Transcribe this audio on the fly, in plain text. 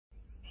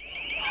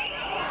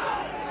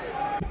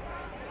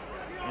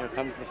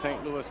comes the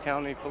St. Louis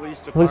County Police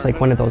Department. It looks like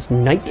one of those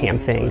night cam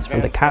things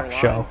from the cop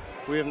show.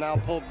 We have now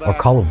pulled back. Or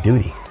Call of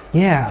Duty.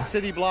 Yeah.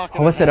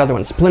 Oh, what's that other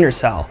one? Splinter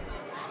Cell.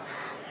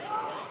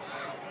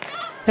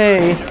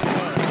 Hey.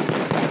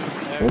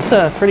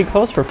 It's pretty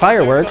close for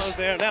fireworks.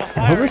 Those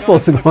are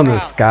supposed to go in the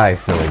sky,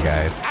 silly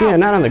guys. Yeah,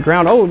 not on the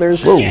ground. Oh,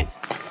 there's... Whoa.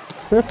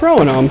 They're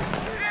throwing them.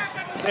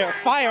 They're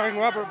firing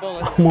rubber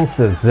bullets. Almost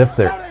as if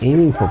they're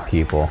aiming for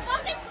people.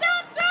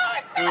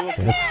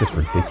 That's just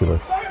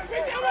ridiculous.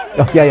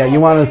 Oh, yeah, you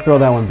wanted to throw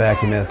that one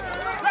back, you missed.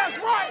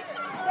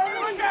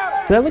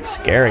 That looks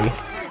scary.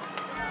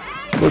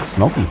 It looks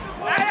smoky.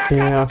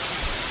 Yeah.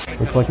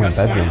 Looks like my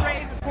bedroom.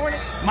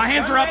 My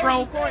hands are up,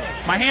 bro.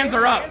 My hands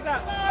are up.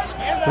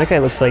 That guy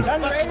looks like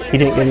he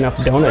didn't get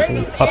enough donuts and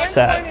he's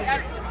upset.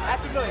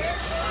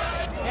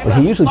 Well,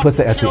 he usually puts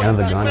it at the end of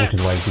the gun, which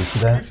is why he's used to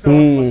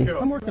that.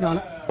 I'm working on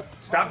it.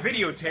 Stop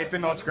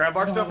videotaping. Let's grab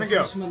our stuff and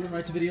go.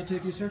 Right to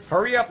videotape you, sir?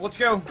 Hurry up. Let's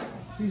go.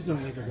 Please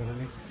don't leave her good at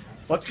me.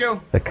 Let's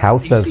go. The cow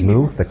says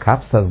move, the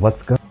cop says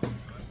let's go.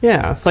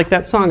 Yeah, it's like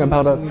that song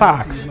about a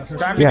fox. It's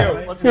time to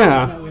go. Let's go.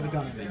 Yeah.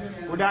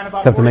 We're down about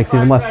Except it makes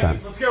even less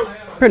sense. Let's go.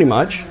 Pretty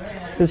much.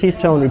 Because he's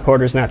telling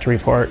reporters not to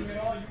report. Woo,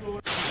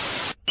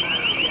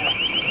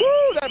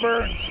 that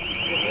burns.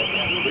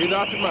 Breathe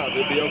out your mouth.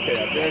 It'll be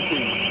okay, I guarantee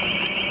you.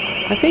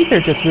 I think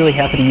they're just really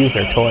happy to use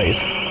their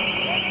toys.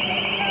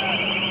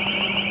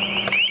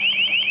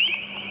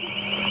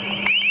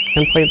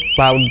 And play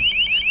loud,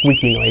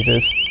 squeaky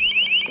noises.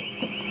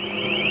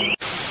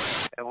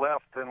 And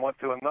left and went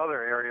to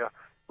another area,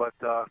 but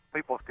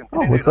people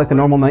Oh, looks like a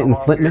normal night in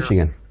Flint,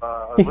 Michigan.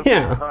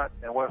 Yeah.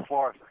 And West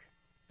Florida.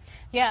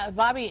 Yeah,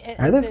 Bobby.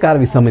 There's got to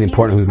be somebody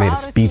important who's made a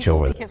speech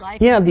over this.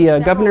 Yeah,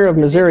 the governor of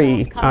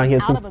Missouri, he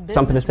had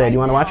something to say. Do you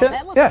want to watch it?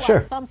 Yeah,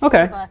 sure.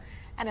 Okay.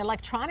 An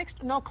electronics,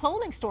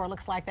 clothing store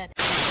looks like that.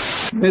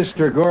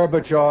 Mr.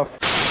 Gorbachev.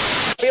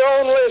 The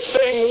only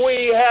thing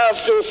we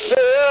have to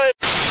fear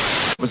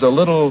was a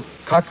little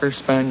Cocker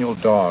Spaniel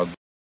dog.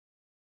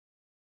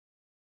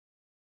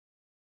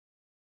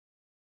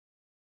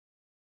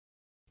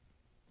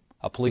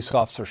 A police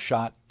officer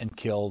shot and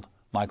killed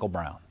Michael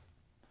Brown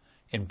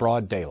in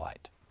broad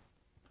daylight.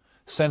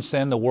 Since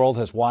then, the world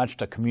has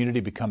watched a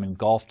community become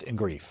engulfed in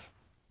grief,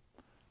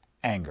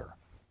 anger,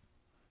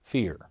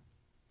 fear,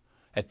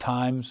 at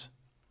times,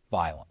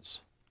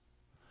 violence.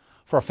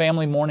 For a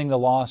family mourning the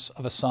loss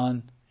of a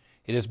son,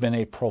 it has been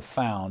a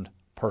profound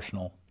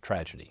personal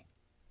tragedy.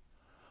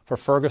 For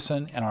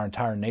Ferguson and our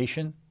entire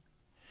nation,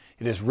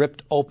 it has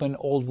ripped open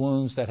old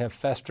wounds that have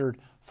festered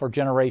for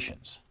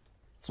generations.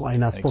 That's why you're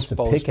not supposed to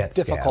pick at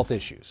difficult scabs.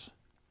 issues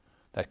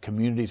that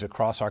communities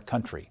across our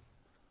country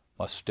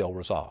must still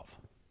resolve.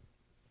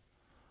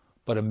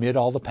 But amid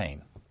all the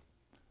pain,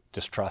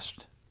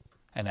 distrust,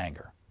 and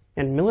anger,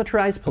 and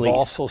militarized police, we've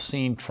also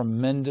seen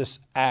tremendous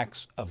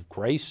acts of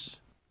grace,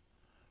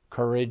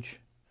 courage,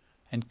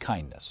 and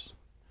kindness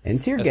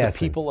and tear as gassing.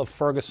 the people of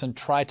Ferguson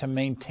try to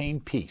maintain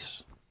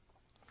peace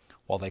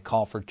while they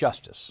call for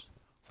justice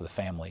for the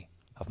family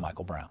of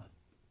Michael Brown.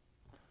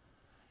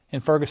 In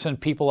Ferguson,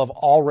 people of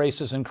all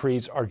races and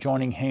creeds are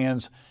joining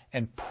hands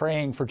and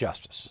praying for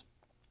justice.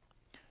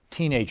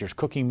 Teenagers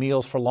cooking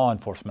meals for law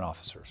enforcement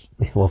officers.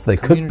 Well, if they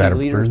cook better,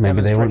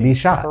 maybe they wouldn't be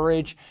shot.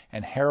 Courage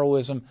and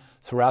heroism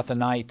throughout the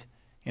night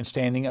in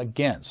standing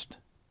against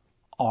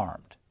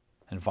armed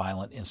and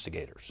violent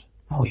instigators.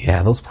 Oh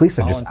yeah, those police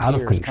are just out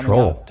of Volunteers coming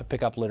control. out to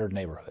pick up littered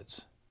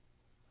neighborhoods.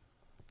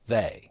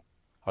 They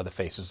are the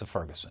faces of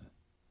Ferguson.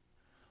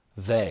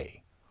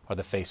 They are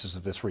the faces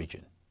of this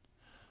region.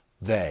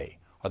 They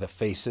are the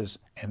faces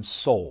and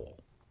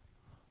soul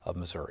of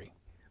Missouri.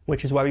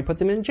 Which is why we put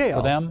them in jail.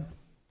 For them,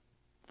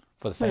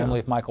 for the family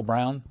of Michael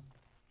Brown,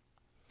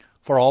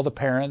 for all the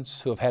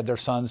parents who have had their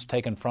sons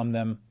taken from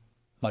them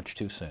much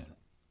too soon,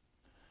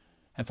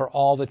 and for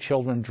all the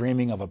children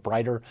dreaming of a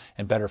brighter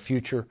and better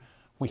future,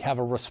 we have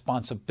a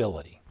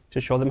responsibility to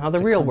show them how the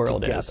real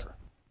world is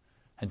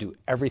and do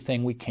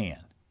everything we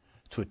can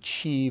to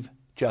achieve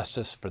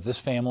justice for this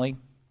family,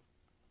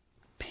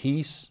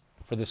 peace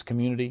for this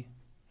community,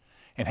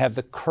 and have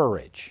the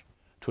courage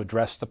to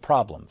address the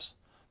problems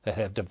that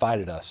have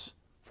divided us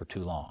for too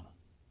long.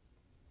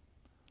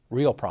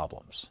 Real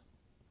problems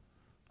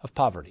of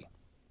poverty,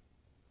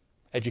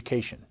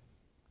 education,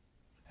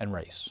 and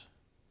race.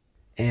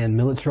 And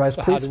militarized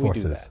police forces. How do we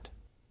do forces. that?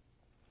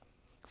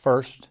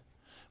 First,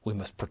 we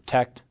must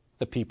protect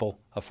the people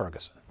of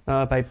Ferguson.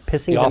 By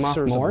pissing the them off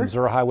officers more? of the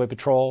Missouri Highway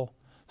Patrol,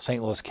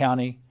 St. Louis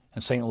County,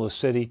 and St. Louis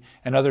City,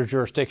 and other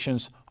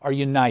jurisdictions are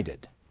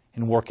united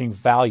in working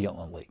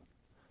valiantly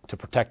to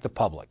protect the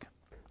public,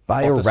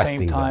 by while at the arresting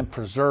same time them.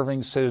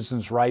 preserving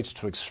citizens' rights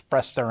to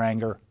express their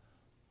anger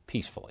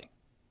peacefully.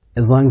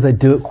 As long as I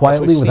do it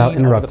quietly without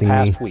interrupting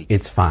me, week,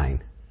 it's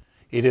fine.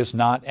 It is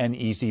not an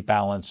easy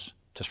balance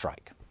to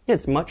strike.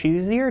 It's much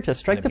easier to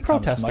strike the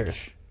protesters.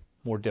 Much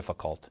more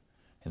difficult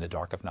in the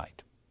dark of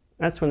night.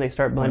 That's when they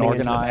start blending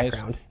into the organized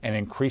background. and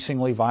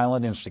increasingly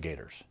violent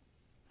instigators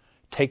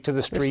take to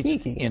the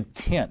streets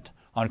intent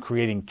on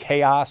creating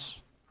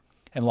chaos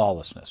and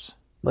lawlessness.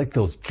 Like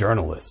those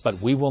journalists. But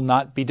we will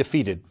not be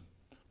defeated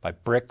by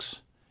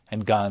bricks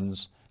and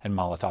guns and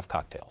Molotov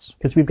cocktails.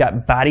 Because we've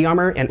got body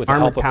armor and With the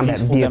armored help of combat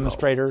peaceful vehicles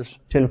demonstrators,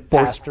 to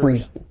enforce pastors,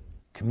 freedom.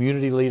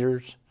 community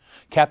leaders,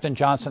 Captain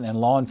Johnson and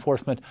law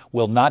enforcement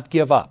will not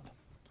give up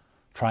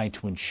trying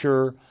to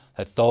ensure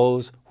that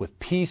those with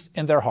peace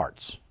in their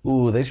hearts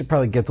Ooh, they should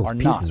probably get those are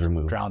pieces not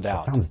removed. drowned That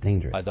out sounds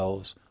dangerous. by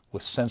those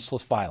with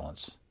senseless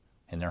violence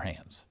in their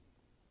hands.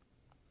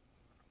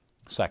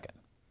 Second,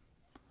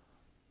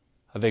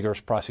 a vigorous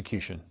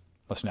prosecution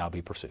must now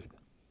be pursued.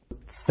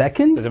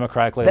 Second? The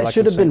democratically that elected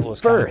should have St. been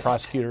Louis County first.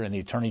 prosecutor and the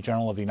Attorney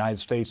General of the United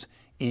States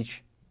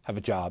each have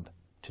a job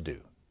to do.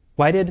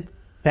 Why did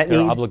that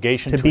Their need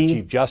obligation to to be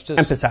achieve justice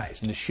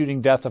emphasized? in the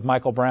shooting death of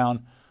Michael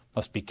Brown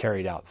must be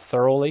carried out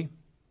thoroughly,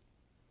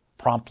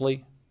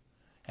 promptly,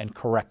 and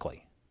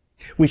correctly.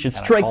 We should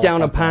And I strike call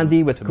down upon upon them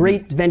thee with to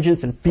great meet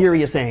vengeance and those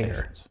furious anger.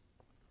 expectations.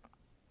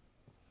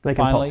 Like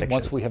in Pulp Finally, Fiction.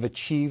 once we have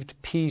achieved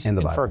peace And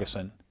the in Bible.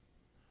 Ferguson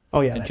Oh,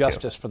 yeah, and that too.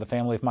 justice for the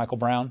family of Michael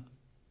Brown,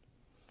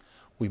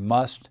 we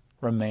must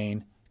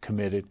remain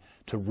committed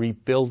to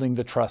rebuilding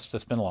the trust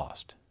that's been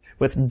lost,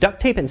 With duct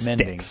tape and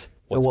mending sticks.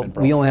 what's Well, been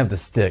broken, we only have the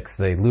sticks.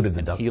 They looted the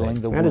and duct healing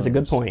tape. the That is a good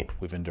wounds point.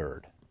 we've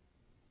endured.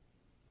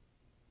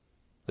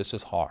 This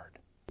is hard.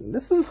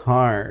 This is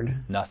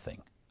hard.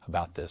 Nothing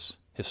about this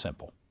is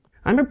simple.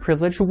 I'm a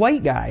privileged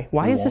white guy.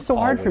 Why We is this won't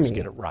so hard for always me?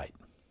 get it right,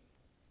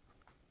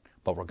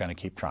 but we're going to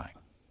keep trying.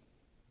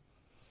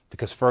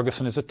 Because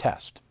Ferguson is a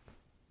test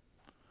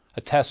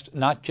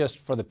not just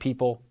for the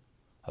people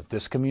of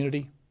this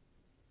community,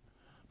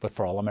 but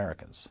for all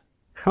Americans.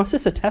 How is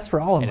this a test for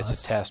all of And us?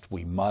 it's a test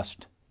we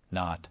must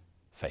not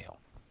fail.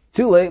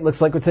 Too late.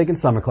 Looks like we're taking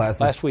summer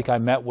classes. Last week I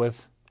met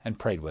with and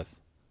prayed with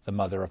the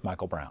mother of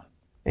Michael Brown.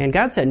 And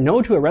God said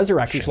no to a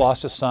resurrection. She's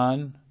lost a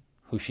son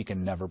who she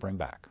can never bring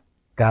back.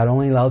 God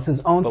only allows his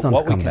own But son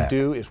what to come we can back.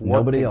 do is work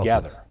Nobody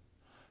together else's.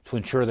 to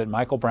ensure that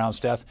Michael Brown's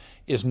death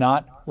is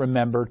not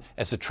remembered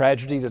as a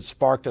tragedy that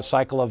sparked a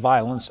cycle of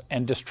violence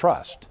and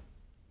distrust.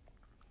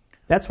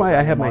 That's why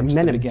I have my Marks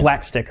Men the in beginning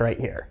Black stick right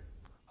here.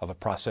 of a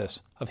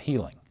process of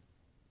healing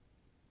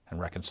and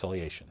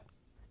reconciliation.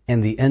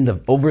 And the end of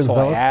So I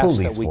overzealous ask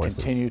police that we forces.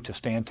 continue to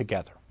stand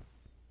together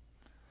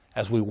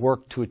as we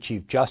work to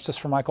achieve justice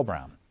for Michael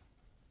Brown,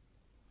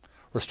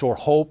 restore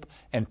hope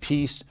and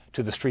peace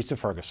to the streets of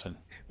Ferguson,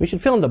 We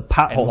should fill in the and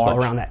potholes all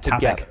march around that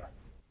topic. together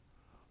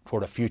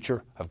toward a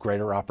future of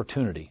greater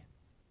opportunity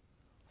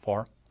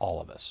for all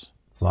of us.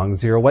 As long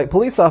as you're a white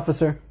police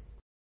officer.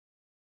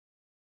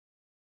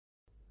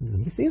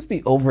 He seems to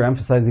be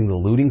overemphasizing the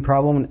looting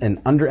problem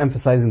and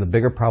underemphasizing the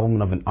bigger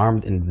problem of an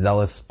armed and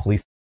zealous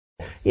police.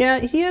 Yeah,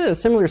 he had a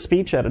similar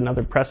speech at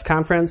another press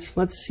conference.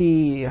 Let's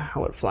see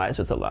how it flies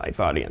with a live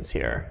audience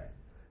here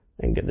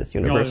and get this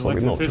universal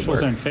elected remote to officials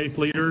work. and faith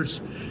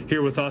leaders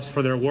here with us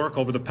for their work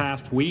over the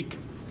past week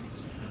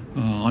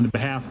on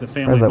behalf of the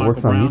family of that Michael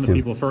works on Brown, the YouTube.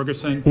 people of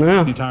Ferguson,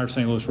 Yeah. the entire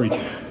St. Louis region.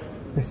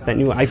 It's that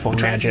new iPhone The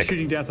tragic magic.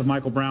 shooting death of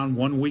Michael Brown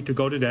 1 week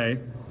ago today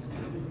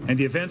and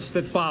the events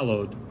that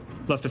followed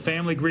left a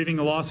family grieving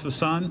the loss of a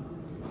son,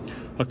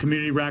 a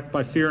community racked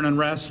by fear and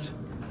unrest,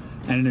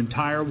 and an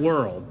entire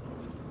world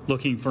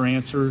looking for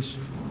answers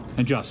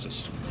and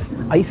justice.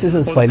 ISIS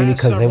is For the fighting past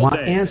because they several want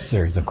days,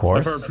 answers, of course.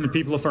 I've heard from the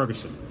people of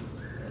Ferguson.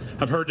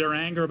 I've heard their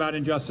anger about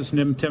injustice and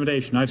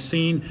intimidation. I've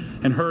seen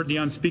and heard the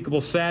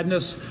unspeakable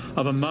sadness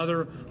of a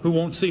mother who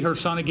won't see her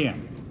son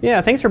again.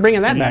 Yeah, thanks for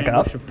bringing that And the back up.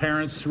 anguish of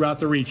parents throughout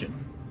the region,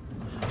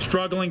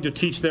 struggling to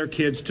teach their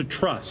kids to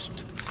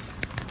trust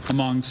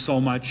among so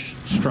much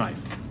strife.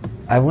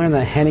 I've learned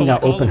that handing But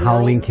out like all open the world,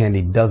 Halloween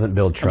candy doesn't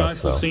build I've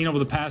trust, also though. seen over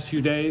the past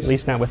few days At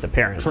least not with the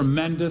parents.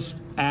 tremendous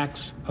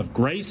acts of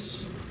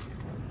grace,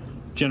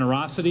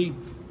 generosity,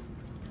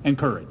 and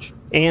courage.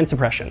 And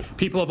suppression.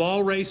 People of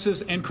all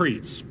races and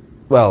creeds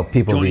Well,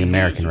 people of the joining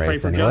American hands to pray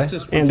race, for anyway.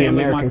 justice for And the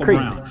family of American Michael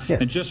Creed. Brown.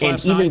 Yes. And just And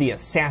last even night, the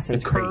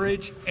Assassin's the Creed.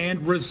 courage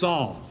and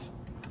resolve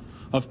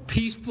of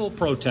peaceful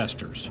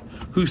protesters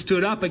who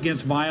stood up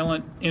against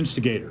violent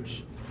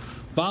instigators.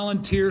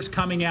 Volunteers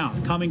coming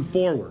out, coming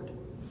forward,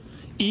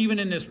 even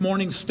in this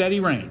morning's steady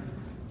rain,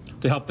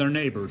 to help their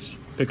neighbors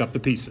pick up the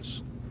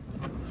pieces.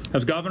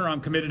 As governor,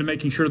 I'm committed to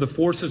making sure the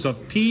forces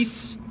of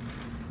peace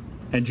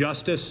and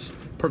justice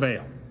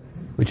prevail.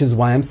 Which is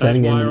why I'm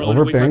sending in That's an why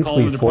earlier week I overbearing called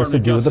on police force to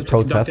Department deal of with the Justice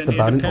to conduct protests an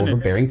about an independent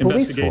overbearing police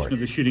investigation force. of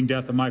the shooting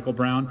death of Michael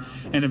Brown.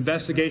 An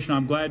investigation,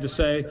 I'm glad to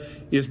say,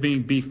 is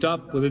being beefed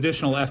up with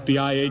additional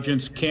FBI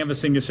agents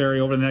canvassing this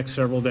area over the next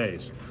several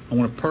days. I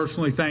want to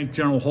personally thank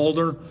General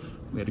Holder.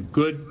 We had a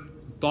good,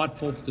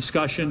 thoughtful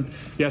discussion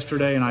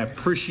yesterday, and I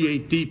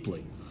appreciate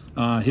deeply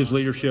his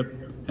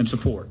leadership and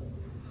support.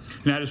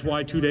 And that is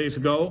why 2 days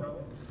ago,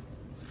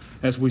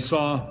 as we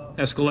saw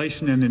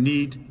escalation and the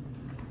need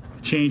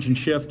change and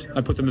shift,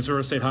 I put the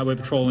Missouri State Highway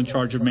Patrol in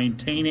charge of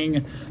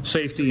maintaining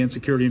safety and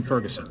security in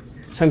Ferguson.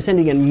 So I'm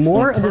sending in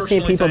more I of the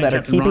same personally people thank that are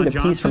Captain keeping Ron the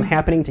peace Johnson from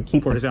happening to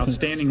keep for the his peace.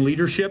 outstanding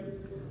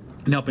leadership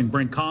in helping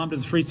bring calm to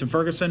the streets of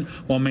Ferguson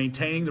while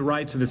maintaining the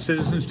rights of its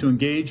citizens to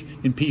engage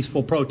in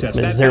peaceful protest.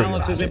 That Missouri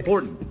balance is logic.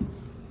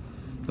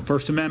 important. The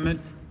First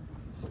Amendment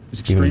is Even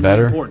extremely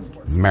better, important.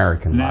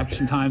 American In logic.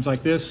 action times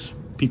like this,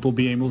 people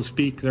being able to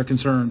speak their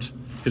concerns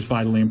is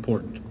vitally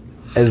important.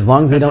 As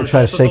long as they don't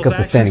try to shake up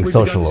the standing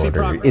social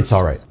order, it's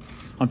all right.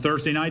 On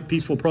Thursday night,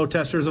 peaceful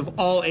protesters of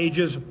all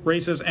ages,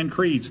 races, and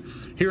creeds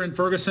here in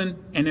Ferguson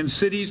and in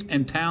cities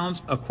and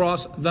towns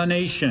across the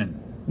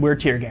nation. We're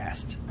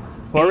tear-gassed.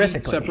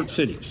 Horrifically. Separate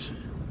cities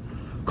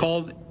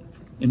called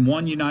in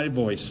one united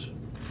voice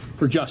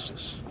for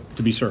justice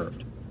to be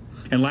served.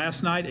 And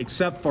last night,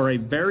 except for a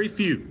very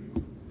few,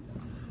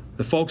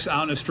 the folks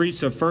out in the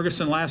streets of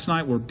Ferguson last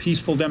night were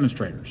peaceful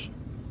demonstrators.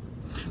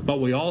 But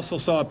we also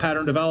saw a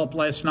pattern develop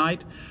last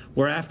night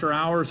where after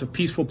hours of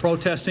peaceful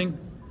protesting,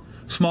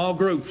 small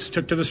groups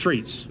took to the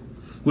streets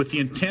with the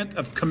intent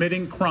of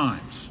committing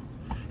crimes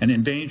and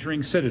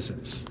endangering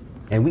citizens.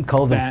 And we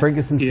call them That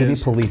Ferguson City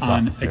is police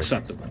officers.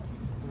 Unacceptable.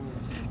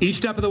 Each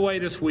step of the way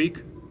this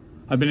week,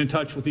 I've been in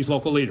touch with these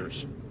local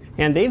leaders.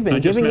 And they've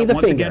been giving me the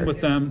once finger. again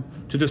with them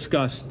to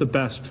discuss the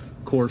best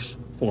course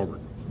forward.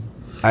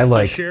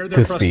 I share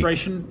their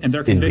frustration and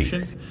their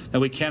conviction that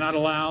we cannot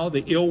allow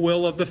the ill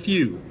will of the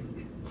few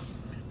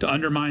to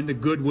undermine the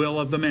goodwill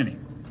of the many.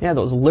 Yeah,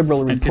 those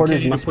liberal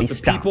reporters must be the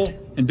stopped.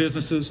 people and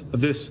businesses of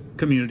this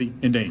community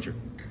in danger.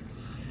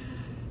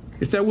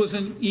 If there was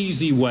an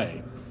easy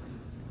way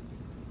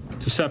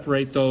to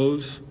separate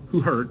those who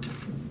hurt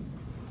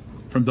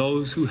from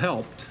those who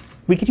helped,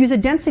 we could use a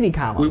density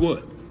column. We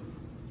would.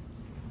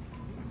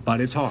 But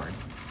it's hard.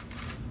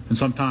 And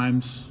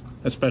sometimes,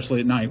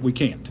 especially at night, we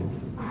can't.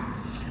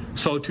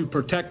 So to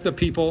protect the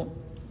people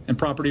and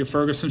property of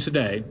Ferguson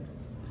today,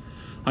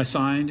 I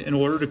signed an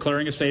order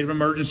declaring a state of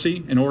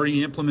emergency and ordering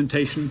the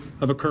implementation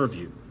of a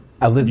curfew.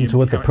 I listened to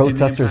what the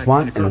protesters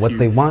want, and what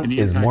they want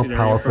is more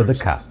power for the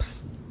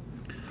cops.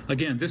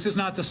 Again, this is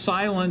not to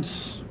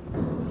silence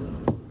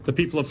the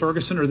people of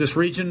Ferguson or this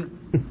region.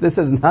 This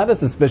is not a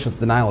suspicious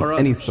denial of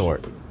any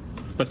sort.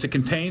 But to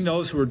contain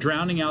those who are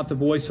drowning out the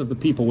voice of the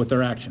people with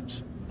their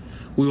actions.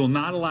 We will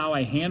not allow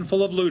a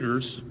handful of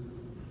looters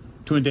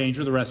to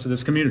endanger the rest of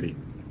this community.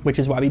 Which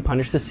is why we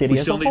punish the city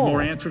as a whole. We still need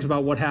more answers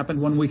about what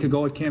happened 1 week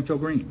ago at Campfield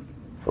Green.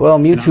 Well,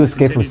 Mewtwo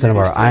escaped from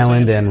Cinnabar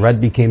Island, and Red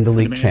became the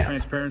league Demand champ.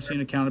 transparency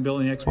and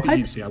accountability and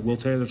expediency. I will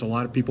tell you there's a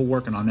lot of people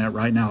working on that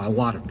right now, a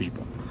lot of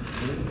people.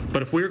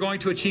 But if we're going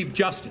to achieve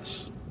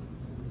justice,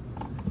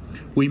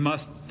 we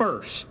must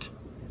first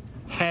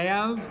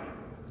have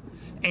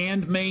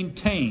and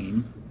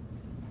maintain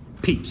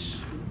peace.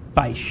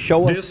 By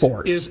show of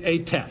force. This is a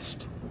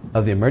test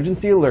of the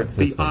emergency alert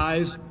system. The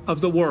eyes of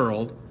the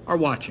world are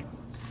watching.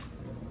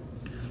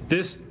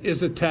 This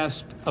is a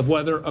test of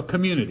whether a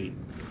community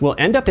will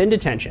end up in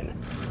detention.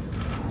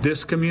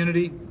 This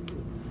community,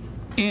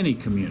 any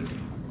community,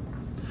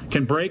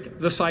 can break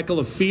the cycle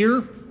of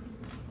fear,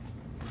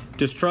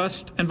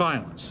 distrust, and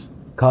violence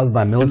caused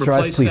by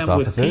militarized police them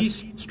officers. With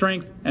peace,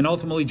 strength, and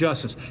ultimately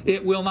justice.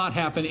 It will not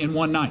happen in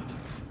one night.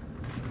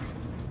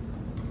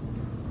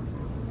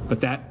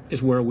 But that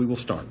is where we will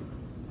start.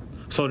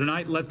 So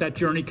tonight, let that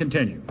journey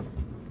continue.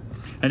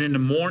 And in the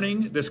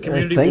morning, this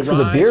community will rise for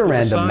the beer, with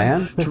random sun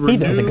man. to He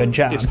does a good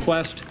job. its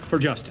quest for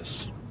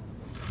justice.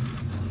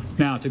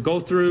 Now, to go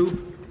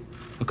through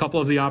a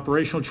couple of the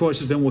operational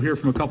choices, then we'll hear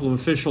from a couple of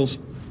officials.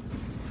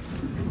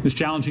 This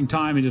challenging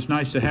time, it is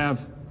nice to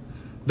have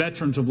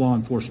veterans of law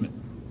enforcement.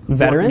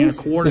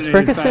 Veterans? Is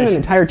Ferguson an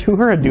entire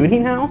tour of duty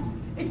now?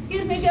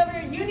 Excuse me,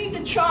 Governor, you need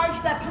to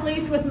charge that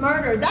police with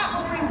murder. That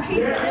will bring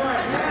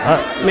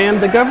peace. Ma'am,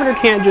 the governor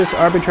can't just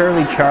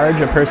arbitrarily charge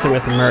a person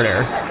with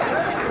murder.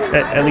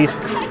 At least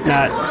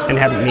not and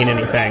have it mean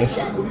anything.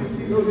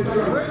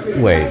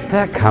 Wait,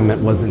 that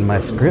comment wasn't in my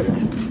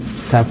script.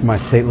 Time for my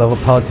state-level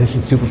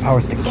politician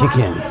superpowers to kick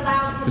in.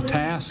 The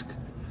task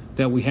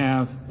that we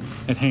have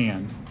at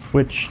hand.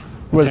 Which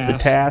was the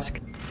task?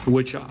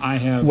 Which I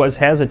have.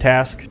 Has a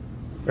task.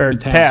 Or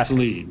task.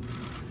 Lead.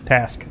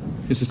 Task.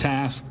 Is a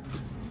task,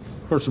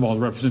 first of all, to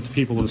represent the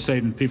people of the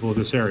state and the people of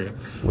this area.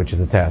 Which is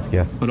a task,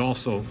 yes. But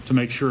also to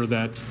make sure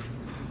that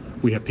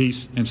we have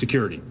peace and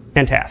security.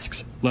 And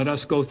tasks. Let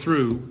us go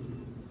through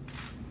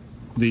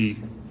the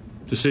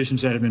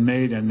decisions that have been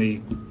made and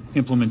the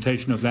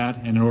implementation of that.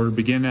 And in order to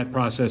begin that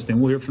process, then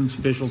we'll hear from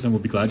officials and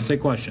we'll be glad to take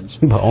questions.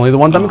 But only the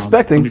ones I'm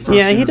expecting.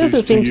 Yeah, he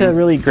doesn't seem to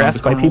really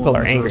grasp why people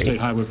are angry.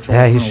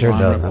 Yeah, he sure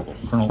doesn't.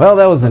 Well,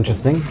 that was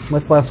interesting.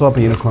 Let's lasso up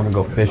a unicorn and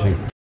go fishing.